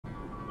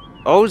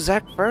Oh,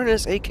 Zach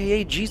Furnace,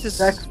 aka Zach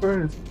Jesus.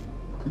 Furnace.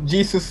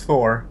 Jesus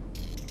Thor.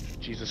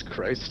 Jesus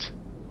Christ.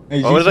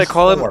 Hey, Oh, what did I Jesus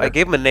call him? I Thor.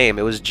 gave him a name.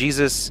 It was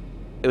Jesus.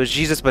 It was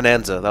Jesus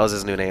Bonanza. That was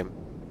his new name.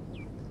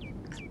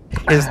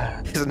 His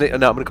no, I'm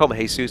gonna call him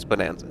Jesus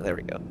Bonanza. There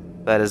we go.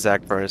 That is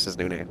Zach Furnace's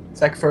new name.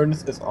 Zach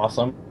Furnace is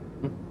awesome.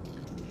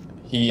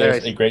 He There is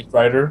is- a great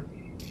writer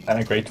and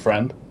a great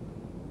friend.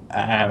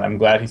 And I'm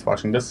glad he's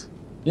watching this.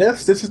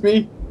 Yes, this is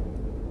me.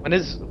 When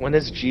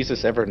is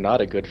Jesus ever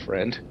not a good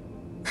friend?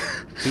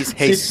 He's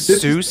See,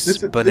 Jesus This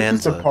is the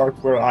Bonanza. part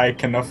where I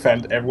can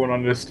offend everyone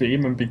on the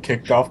stream and be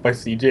kicked off by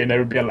CJ and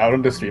never be allowed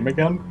on the stream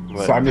again.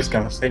 What? So I'm just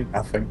gonna say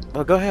nothing.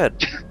 Well, go ahead.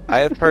 I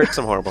have heard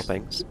some horrible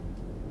things.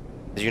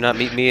 Did you not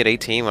meet me at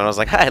 18 when I was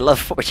like, "Hi, I love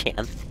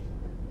 4chan"?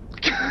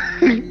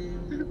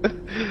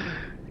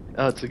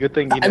 Oh, it's a good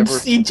thing you I'm never.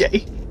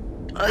 CJ.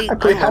 I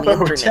play Have a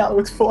Hotel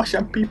with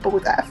 4chan people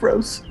with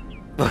afros.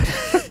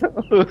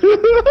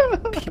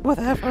 People with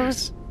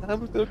afros?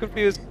 I'm so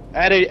confused.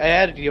 I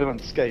added you on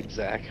Skype,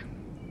 Zach.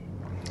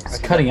 It's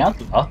cutting out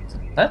a lot.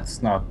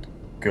 That's not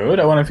good.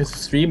 I wonder if it's a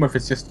stream or if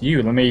it's just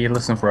you. Let me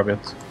listen for a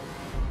bit.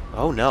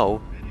 Oh no.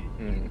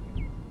 Hmm.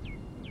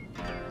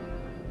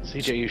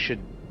 CJ, you should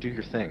do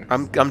your thing.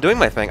 I'm doing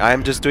my thing.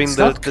 I'm just doing It's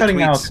the not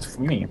cutting out tweets.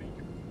 for me.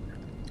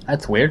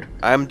 That's weird.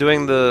 I'm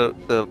doing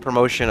the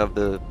promotion of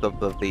the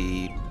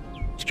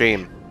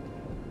stream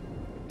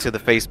to the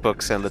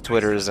Facebooks and the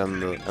Twitters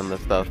and the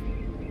stuff.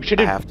 We should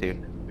I do, have to.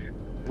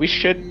 we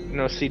should,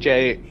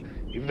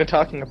 CJ, you've been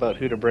talking about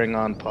who to bring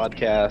on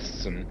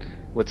podcasts and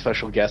what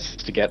special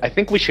guests to get. I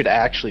think we should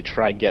actually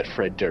try and get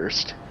Fred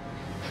Durst.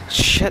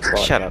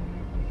 Shut up.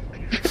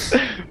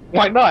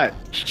 Why not?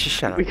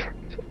 Shut up.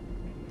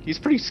 He's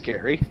pretty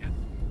scary.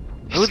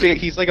 Who's-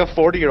 He's like a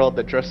 40-year-old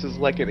that dresses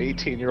like an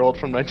 18-year-old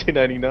from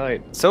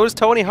 1999. So is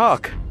Tony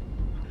Hawk.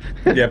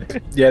 Yep.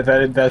 Yeah,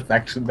 that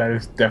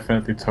is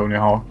definitely Tony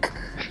Hawk.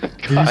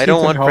 Did you I see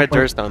don't want Tony Fred Hawk?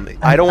 Durst on me.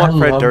 I don't want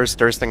Fred love- Durst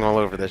dursting all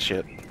over this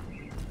shit.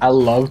 I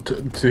love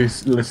to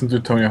listen to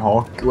Tony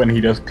Hawk when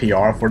he does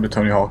PR for the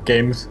Tony Hawk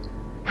games,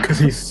 because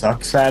he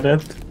sucks at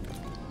it.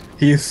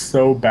 He is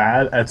so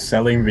bad at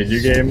selling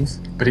video games,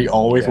 but he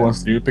always Yeah. wants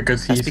to do it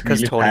because That's he's because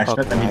really Tony Hawk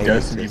passionate and he Live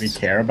doesn't really exists.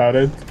 care about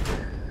it.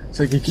 It's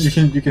like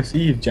you can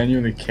see he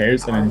genuinely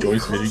cares and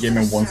enjoys the video game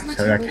and wants to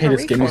tell you, like, hey,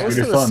 this game is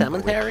really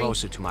fun.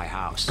 Closer to my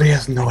house. But he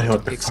has no idea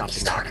what the fuck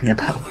he's talking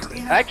about.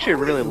 I actually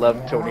really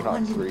love Tony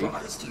Hawk 3.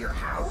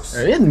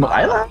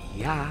 I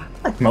Yeah.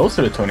 like most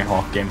of the Tony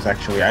Hawk games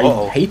actually. I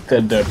Uh-oh.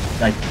 hated the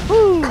like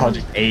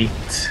Project 8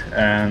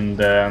 and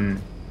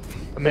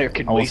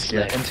American I was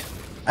Wasteland.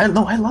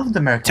 I love the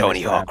American Tony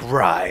Wasteland. Hawk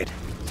Ride.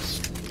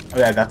 Oh,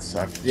 yeah, that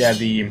sucked. Yeah,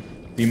 the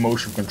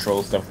motion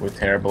control stuff was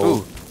terrible.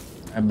 Ooh.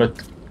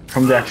 But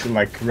from the actual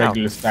like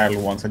regular style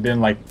ones, I didn't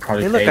like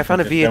Project Hey, look, 8. I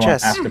found a because the one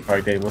VHS. After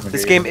Project 8 wasn't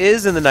This very game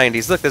is in the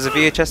 90s. Look, there's a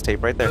VHS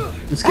tape right there. good.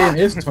 This game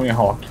is Tony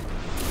Hawk.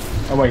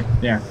 Oh wait,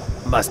 yeah.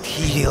 Must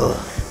heal.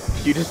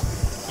 You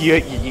just, you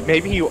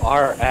maybe you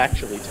are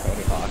actually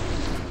Tony Hawk.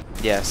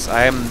 Yes,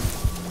 I am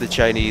the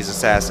Chinese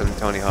assassin,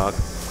 Tony Hawk.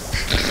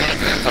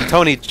 I'm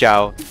Tony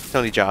Zhao.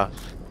 Tony Jia.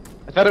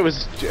 I thought it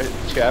was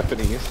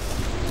Japanese.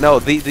 No,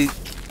 the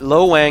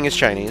Lo Wang is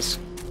Chinese.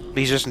 But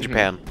he's just in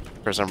Japan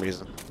for some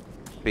reason.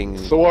 Being,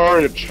 So are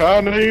you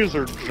Chinese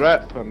or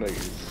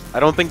Japanese? I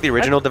don't think the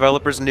original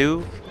developers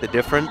knew the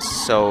difference,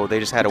 so they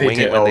just had to They wing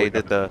it did- when oh, they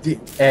did the.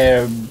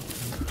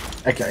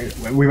 Okay,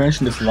 we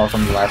mentioned this a lot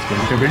on the last game.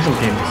 The original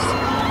game is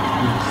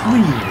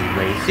really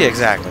racist. Yeah,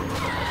 exactly.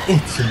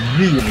 It's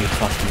really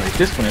fucking racist.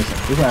 This one isn't.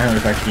 This one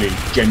is actually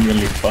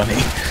genuinely funny.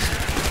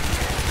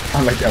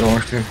 Unlike the other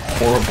ones, just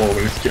horrible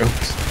with its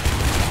jokes.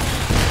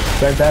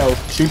 Red barrels,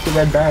 shoot the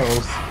red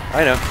barrels.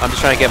 I know. I'm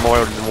just trying to get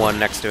more than one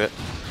next to it.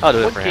 I'll do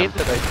it What for game him.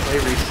 did I play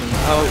recently?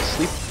 Oh,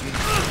 Sleep.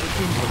 What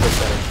game was it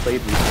that I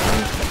played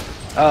recently?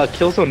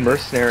 Killzone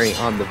Mercenary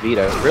on the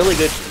Vita. Really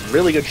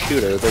good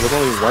shooter. There was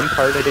only one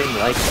part I didn't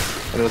like,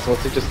 and it was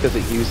mostly just because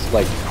it used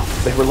like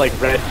there were like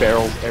red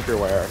barrels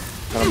everywhere.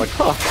 And I'm like,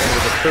 huh, and it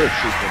was a third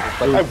sequence.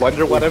 It's like, I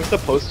wonder what I'm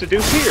supposed to do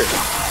here.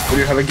 What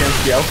do you have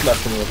against the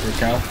Outlast developer,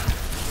 Cal?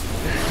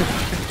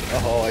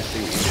 Oh, I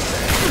see what you're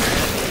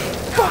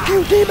saying. Fuck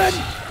you, demon!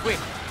 Quick,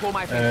 pull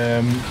my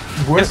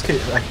Worst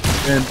case, like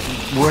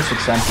worst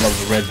example of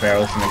the red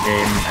barrels in the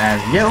game,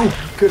 and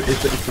good.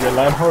 It's a real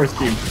live horror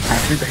game.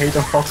 Actually, the hate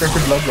on Far Cry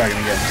 3 Blood Dragon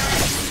again.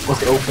 Was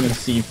the opening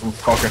scene from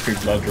Far Cry 3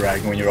 Blood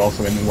Dragon when you're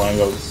also in one of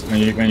those when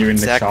you're in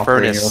the Zach shop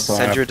and you're Furnace, also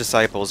send your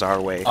disciples our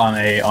way. on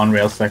a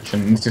on-rail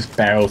section. And it's just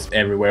barrels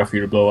everywhere for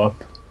you to blow up.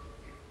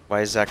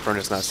 Why is Zach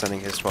Furnace not sending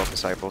his 12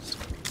 disciples?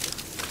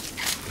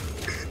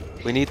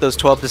 We need those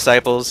 12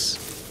 disciples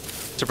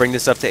to bring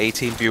this up to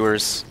 18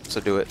 viewers,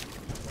 so do it.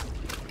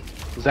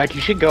 Zach,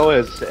 you should go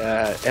as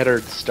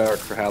Eddard Stark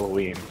for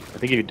Halloween. I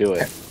think you could do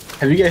it.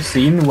 Have you guys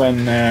seen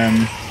when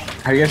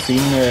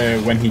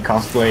when he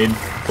cosplayed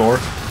Thor,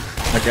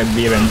 like at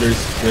the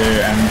Avengers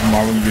and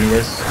Marvel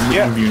Universe?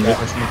 Yeah. Movie Universe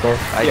version of Thor.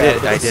 I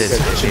Yeah, did.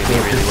 It made me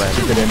really wet.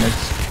 Stupid image.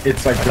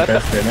 It's like the thought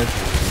best image.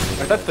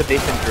 I thought the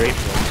Nathan Drake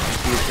one.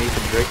 Did you see his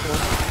Nathan Drake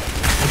one?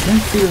 I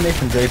didn't see the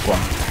Nathan Drake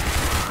one.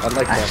 I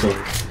like that Actually.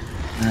 one.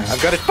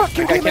 I've got to. I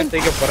can't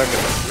think of what I'm gonna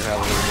do for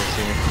Halloween this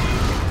year.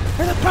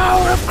 May the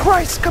power of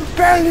Christ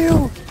compel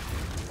you!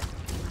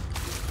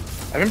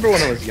 I remember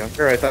when I was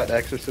younger, I thought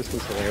Exorcist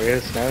was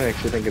hilarious. Now I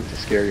actually think it's a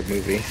scary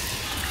movie.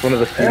 It's one of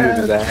the few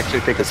movies I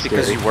actually think is That's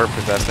because scary. you were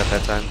possessed at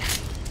that time.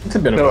 It's a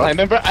bit of No, both. I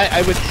remember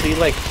I would see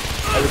like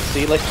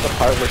the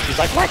part where she's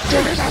like, "What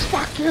Jesus,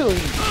 fuck you!" And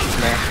she's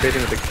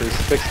masturbating with a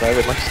crucifix, and I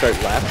would like start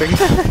laughing.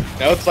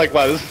 Now it's like,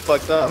 wow, this is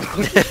fucked up.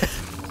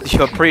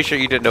 I'm pretty sure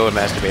you didn't know what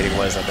masturbating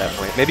was at that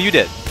point. Maybe you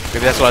did.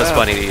 Maybe that's why it's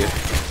funny to you.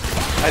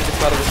 I just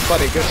thought it was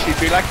funny because she'd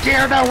be like, "Do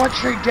you know what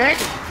she did?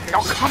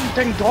 Your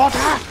hunting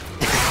daughter."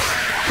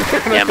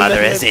 Your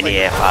mother is in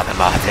here, Father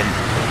Martin.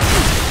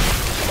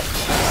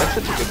 That's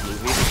such a good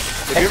movie.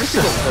 Have you ever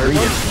seen the Exorcist third 3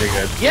 one? is really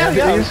good. Yeah.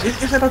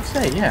 It's about to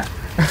say, yeah.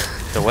 The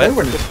The what? third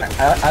one is,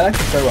 I like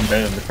the third one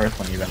better than the first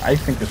one even. I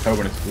think the third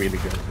one is really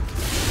good.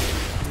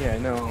 Yeah, I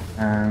know.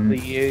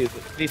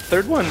 The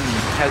third one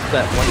has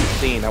that one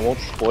scene. I won't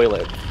spoil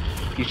it.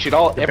 You should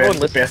all, everyone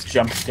the listen. best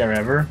jump scare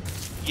ever.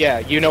 Yeah,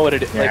 you know what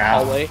it is. Like Yeah.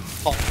 hallway.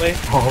 Oh,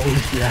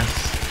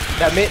 yes.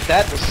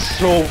 That was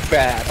so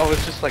bad. I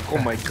was just like, oh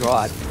my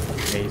god.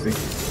 Amazing.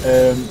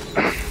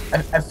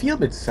 I feel a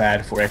bit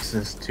sad for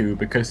Exorcist 2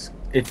 because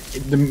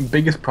the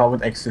biggest problem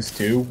with Exorcist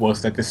 2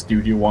 was that the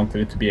studio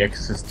wanted it to be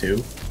Exorcist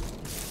 2.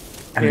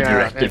 And the Yeah,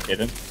 director and-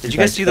 didn't. Did you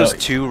guys see those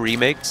two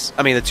remakes?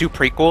 I mean, the two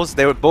prequels.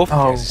 They were both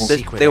Oh.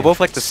 they were both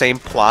like the same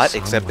plot,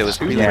 except it was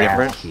completely Yeah.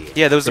 different.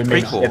 Yeah, there was a They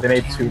made, prequel. yeah, they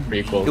made 2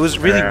 prequels. It was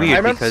really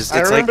weird I because I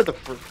it's like remember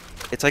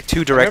it's like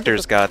two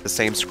directors got the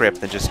same script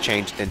and just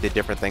changed and did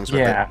different things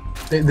with Yeah,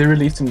 it. they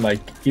released them like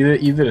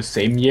either the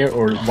same year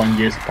or 1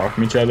 year apart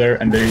from each other,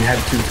 and they had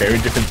 2 very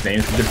different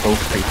names. But they're both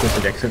prequels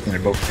of Exorcist, and they're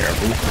both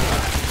terrible.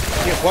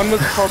 yeah, one was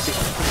called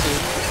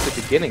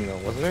the beginning though,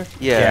 wasn't it?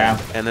 Yeah, Yeah,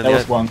 and then that the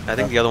was oth- one. I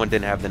think the other one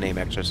didn't have the name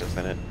Exorcist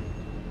in it.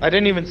 I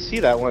didn't even see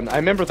that one. I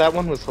remember that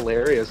one was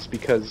hilarious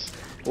because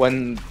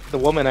when the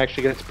woman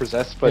actually gets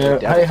possessed by the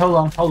Hey,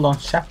 devil. hold on,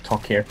 chat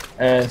talk here.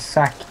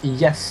 Zach,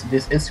 yes,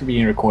 this is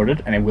being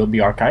recorded and it will be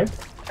archived.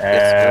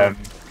 Yes,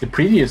 The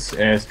previous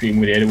stream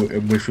we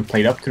did, which we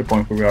played up to the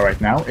point where we are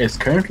right now, is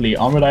currently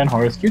on Red Iron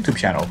Horror's YouTube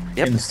channel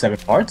Yep. in 7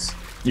 parts.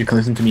 You can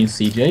listen to me and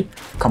CJ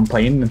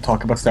complain and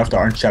talk about stuff that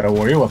aren't Shadow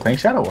Warrior while playing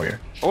Shadow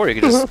Warrior. Or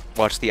you could just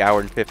watch the hour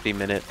and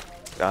 50-minute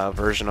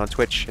version on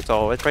Twitch. It's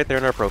right there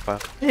in our profile.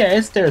 Yeah,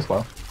 it's there as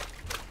well.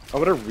 I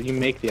want to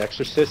remake The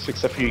Exorcist,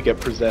 except for you get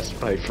possessed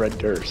by Fred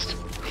Durst.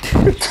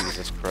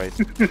 Jesus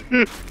Christ.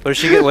 What is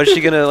she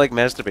gonna like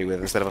masturbate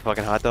with instead of a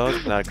fucking hot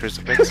dog? Not a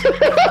crucifix?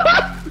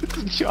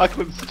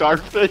 Chocolate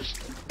starfish.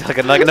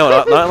 Like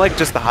no, not like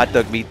just the hot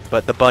dog meat,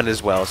 but the bun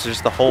as well. So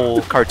just the whole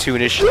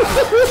cartoonish,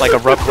 like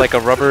a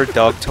rubber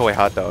dog toy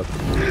hot dog.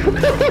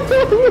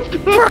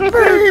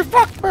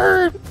 Fuck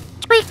me,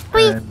 squeak,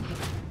 squeak.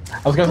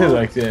 I was gonna say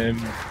like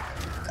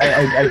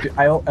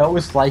I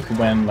always like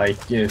when like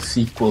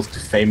sequels to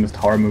famous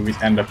horror movies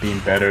end up being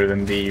better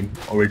than the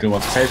original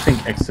ones. I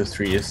think Exorcist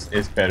 3 is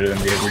better than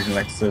the original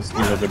Exorcist,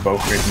 even though they're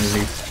both great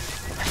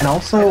movies. And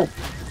also,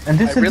 and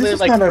this I is really this is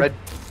like not a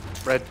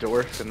Fred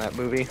Durst in that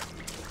movie.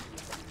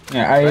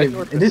 yeah I Fred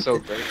Durst is this, so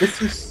great.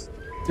 this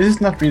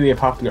is not really a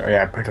popular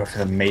Fred Durst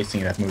is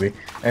amazing in that movie.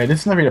 This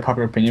is not really a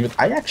popular opinion, but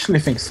I actually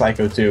think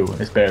Psycho 2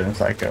 is better than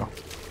Psycho.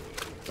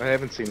 I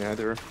haven't seen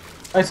either.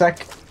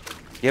 Isaac.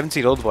 You haven't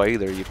seen Old Boy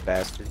either, you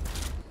bastard.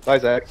 Bye,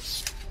 Zach.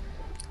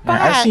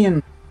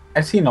 Yeah,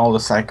 I've seen all the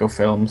Psycho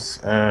films,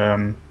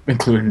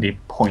 including the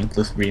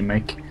pointless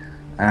remake.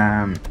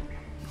 But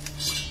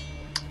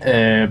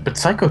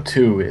Psycho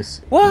 2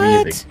 is really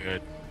What?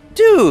 good.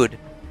 Dude,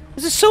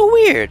 this is so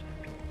weird.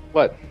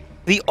 What?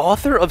 The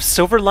author of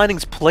Silver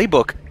Linings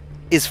Playbook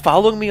is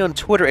following me on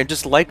Twitter and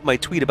just liked my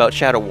tweet about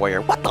Shadow Warrior.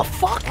 What the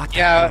fuck? What the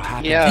Yeah, hell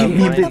happened yeah. to He- you?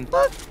 he- What the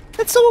fuck?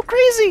 That's so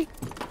crazy.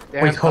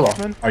 Dan Wait, hold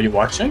Huffman? on. Are you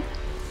watching?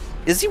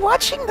 Is he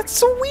watching? That's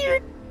so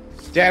weird.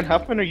 Dan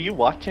Huffman, are you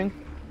watching?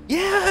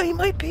 Yeah, he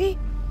might be.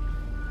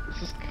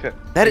 This is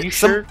That are is you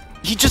some. sure?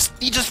 He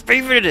just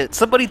favorited it.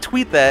 Somebody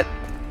tweet that.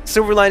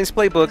 Silver Linings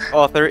Playbook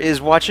author is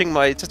watching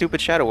my stupid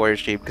Shadow Warrior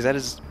stream because that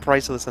is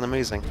priceless and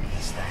amazing.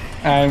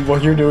 And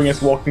what you're doing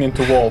is walking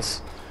into walls.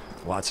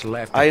 What's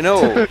left? I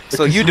know.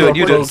 So you do it.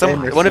 You do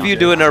it. One of you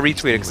do it and I'll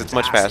retweet it because it's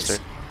much faster.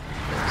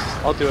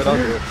 I'll do it. I'll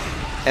do it.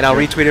 And I'll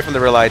retweet it from the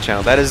Real Eye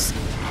channel. That is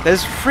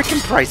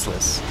freaking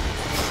priceless.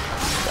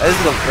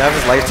 That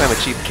was lifetime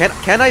achievement.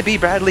 Can I be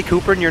Bradley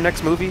Cooper in your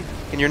next movie?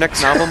 In your next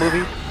novel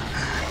movie?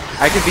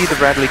 I could be the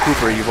Bradley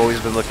Cooper you've always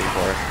been looking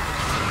for.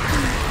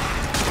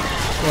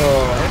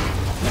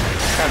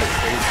 Kind of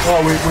crazy.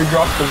 Oh, we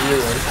dropped the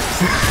viewers.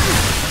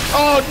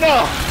 Oh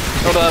no!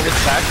 Oh no, that was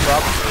Zach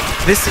Robinson.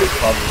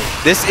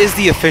 This is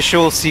the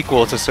official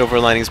sequel to Silver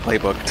Linings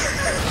Playbook.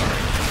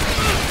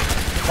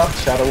 Not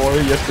Shadow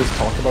Warrior, just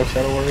talk about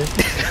Shadow Warrior.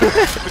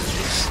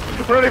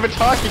 We're not even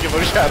talking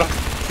about Shadow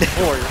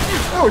Warrior.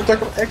 Oh, we're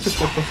talking about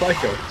Exorcist and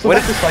Psycho. So What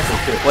that's the Psycho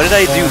too. What did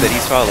I do that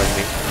he's following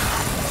me?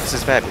 This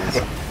is fabulous.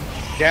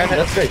 Dan,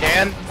 That's great.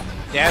 Dan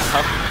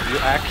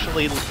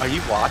Huffman, are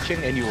you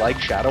watching and you like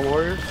Shadow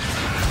Warrior?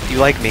 You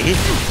like me?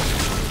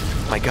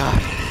 My God.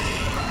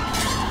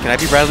 Can I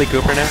be Bradley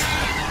Cooper now?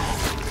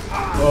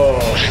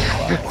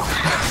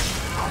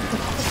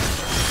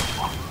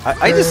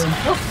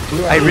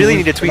 I really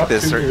need to tweet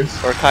this,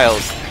 or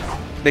Kyle's.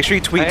 Make sure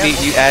you tweet me,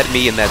 you add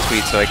me in that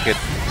tweet so I could,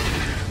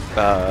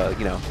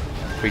 you know,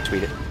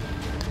 retweet it.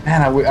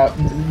 Man,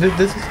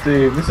 this is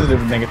the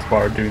negative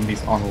part of doing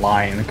these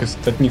online, because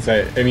that means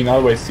that, I mean,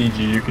 otherwise CG,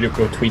 you could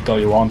go tweet all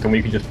you want and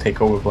we could just take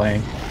over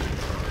playing.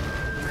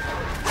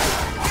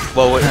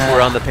 Well,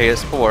 we're on the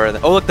PS4.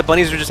 Oh look, the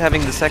bunnies are just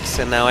having the sex,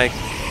 and now I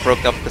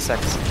broke up the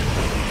sex.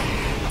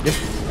 Yep.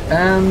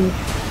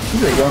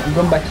 Anyway,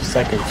 going back to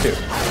Psycho 2.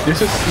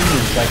 There's a scene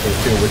in Psycho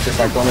 2, which is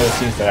like one of the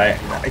scenes that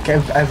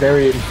I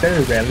very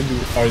rarely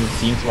are the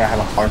scenes where I have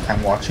a hard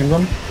time watching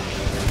them.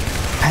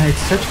 And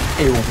it's such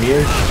a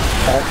weird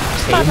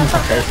tale in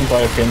comparison to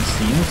other film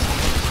scenes,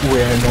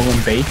 where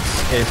Norman Bates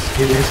is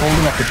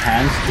holding up his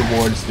hands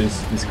towards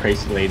this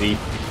crazy lady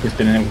who's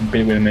been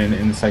with him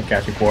in the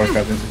psychiatric ward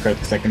throughout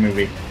the second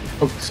movie.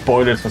 Oh,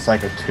 spoilers for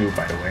Psycho 2,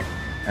 by the way.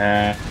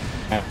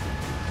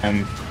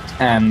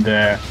 And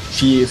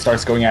she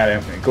starts going at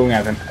him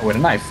with a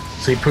knife.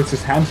 So he puts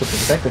his hands up to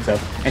protect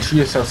himself, and she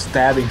just starts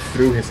stabbing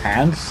through his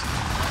hands.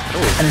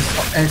 And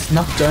it's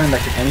not done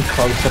like any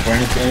close-up or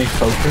any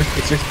focus.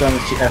 It's just done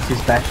as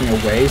he's backing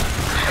away,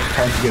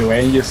 trying to get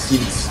away, and you just see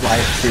it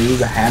slide through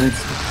the hand.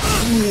 It's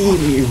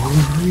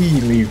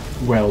really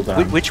well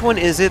done. Which one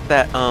is it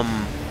that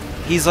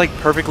he's like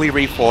perfectly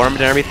reformed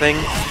and everything,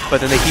 but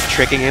then they keep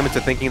tricking him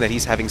into thinking that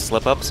he's having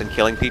slip-ups and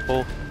killing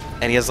people,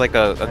 and he has like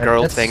a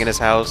girl thing in his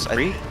house?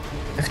 3?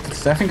 I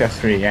think that's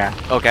 3, yeah.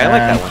 Okay, I like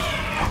that one.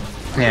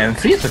 Yeah,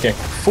 3 is okay.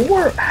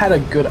 4 had a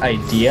good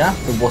idea,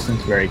 but wasn't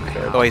very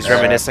good. Oh, he's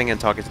reminiscing and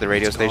talking to the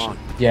radio station.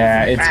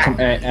 Yeah,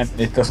 and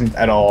it doesn't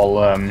at all.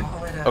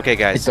 Okay,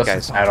 guys, it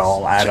doesn't at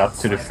all add up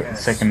to the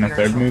second and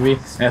third movie.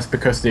 And that's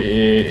because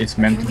it's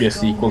meant to be a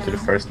sequel to the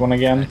first one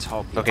again.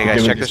 Okay,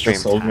 guys, check the stream.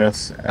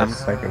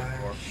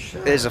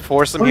 There's a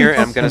foursome here,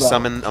 and I'm gonna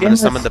summon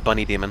the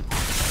bunny demon.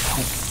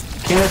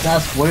 Kenneth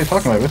asked, what are you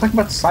talking about? We're talking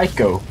about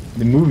Psycho,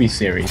 the movie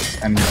series,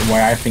 and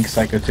why I think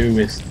Psycho 2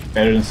 is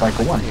better than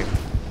Psycho 1 here.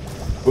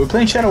 We're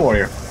playing Shadow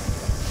Warrior.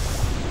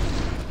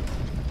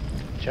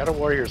 Shadow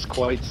Warrior is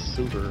quite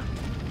super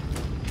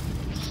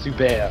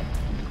bad.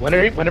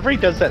 Whenever he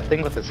does that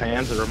thing with his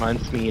hands, it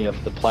reminds me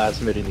of the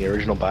plasmid in the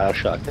original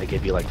Bioshock. They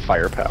give you like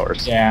fire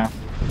powers. Yeah,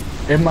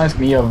 it reminds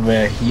me of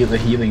the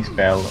healing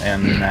spell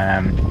in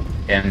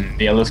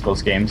the Elder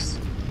Scrolls games.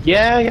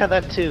 Yeah,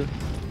 that too.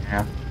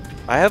 Yeah.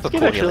 I have a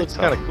cool actually looks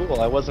kind of cool.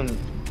 I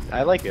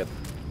like it.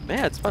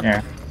 Yeah, it's fun.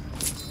 Yeah.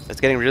 It's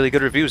getting really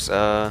good reviews.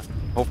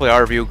 Hopefully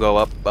our review will go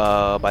up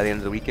by the end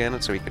of the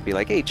weekend, so we could be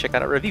like, hey, check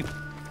out our review.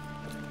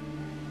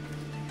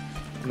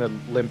 And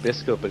then Limp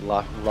Bizkit been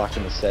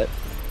rocking the set.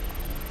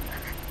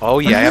 Oh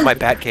yeah, I have my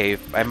Bat Cave.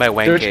 I have my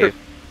Wank Cave.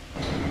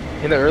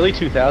 In the early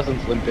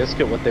 2000s, Limp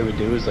Bizkit, what they would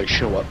do is like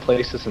show up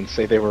places and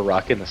say they were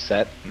rocking the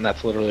set, and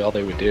that's literally all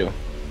they would do.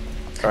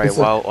 Alright,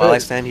 while I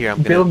stand here,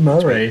 I'm Bill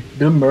gonna...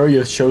 Bill Murray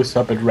just shows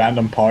up at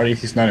random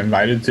parties he's not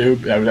invited to,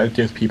 that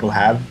just people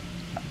have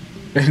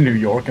in New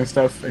York and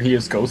stuff, and he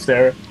just goes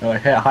there, and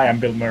like, hey, hi, I'm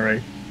Bill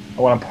Murray.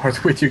 I want to party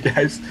with you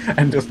guys,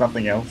 and just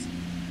nothing else.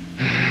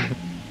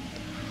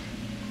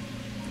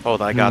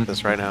 Hold on, I got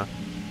this right now.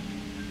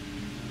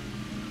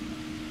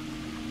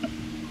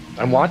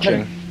 I'm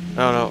watching.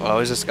 No, I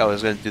was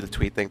gonna do the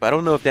tweet thing, but I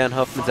don't know if Dan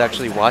Huffman's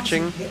actually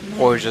watching,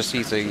 or just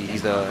he's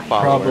a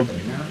follower.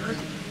 Probably.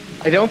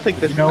 I don't think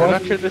this. I'm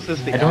not sure this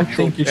is the. I don't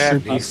actual think you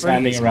should be Huffman.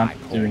 standing around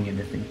doing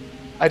anything.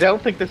 I don't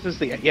think this is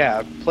the.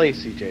 Yeah, play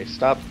CJ.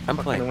 Stop. I'm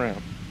fucking playing.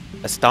 around.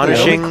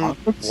 Astonishing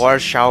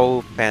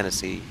Warsaw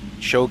Fantasy: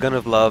 Shogun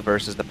of Love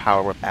versus the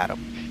Power of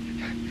Atom.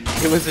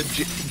 It was a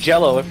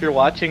Jello. If you're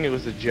watching, it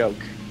was a joke.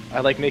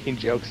 I like making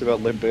jokes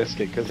about Limp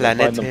Bizkit because I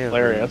find them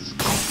hilarious.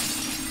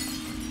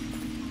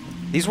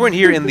 These weren't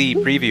here in the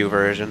preview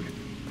version.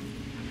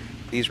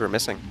 These were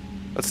missing.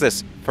 What's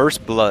this?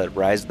 First Blood,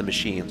 Rise of the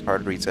Machines,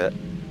 Hard Reset.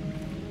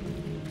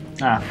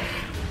 Ah.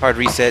 Hard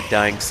Reset,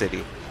 Dying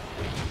City.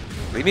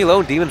 Leave me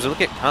alone, demons.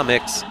 Look at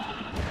comics.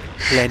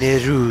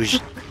 Planet Rouge.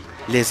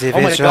 Les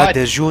Avengers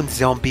de Jeune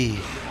Zombie.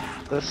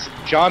 This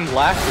John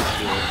Lack is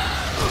here.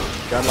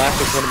 John Lack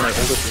is one of my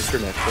oldest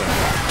internet friends.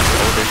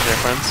 Old internet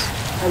friends?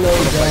 Hello,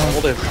 My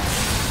oldest.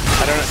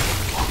 I don't know.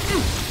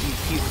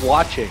 He's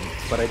watching,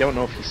 but I don't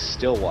know if he's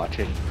still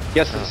watching.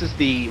 Yes, this is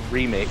the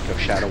remake of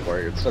Shadow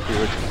Warrior. It's not the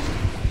original.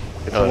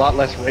 It's a lot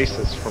less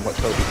racist from what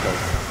Toby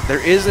says. There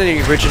is an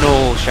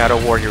original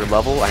Shadow Warrior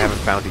level. I haven't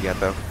found it yet,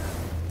 though.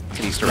 It's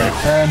an Easter egg.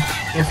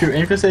 If you're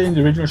interested in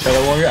the original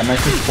Shadow Warrior, I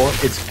mentioned before,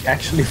 it's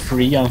actually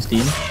free on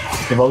Steam.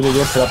 They've already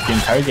put up the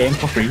entire game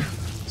for free.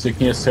 So you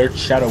can just search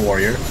Shadow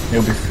Warrior.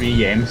 There'll be 3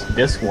 games.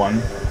 This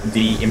one,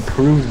 the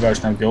improved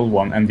version of the old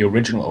one, and the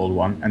original old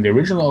one. And the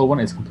original old one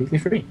is completely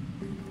free.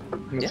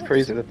 It's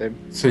crazy that they...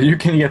 So you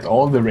can get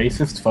all the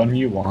racist fun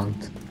you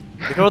want.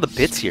 Look at all the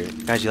bits here.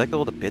 Guys, you like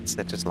all the bits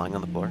that just lying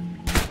on the floor?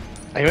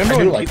 I remember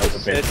when like people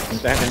those said bits.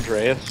 San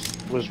Andreas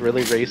was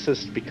really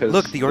racist because...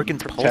 Look, the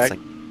organ's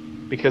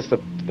pulsing. Because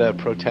the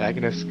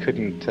protagonist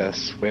couldn't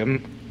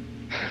swim.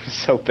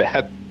 So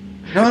bad.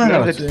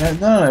 No, it was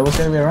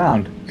the other way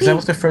around. Because that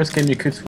was the first game you could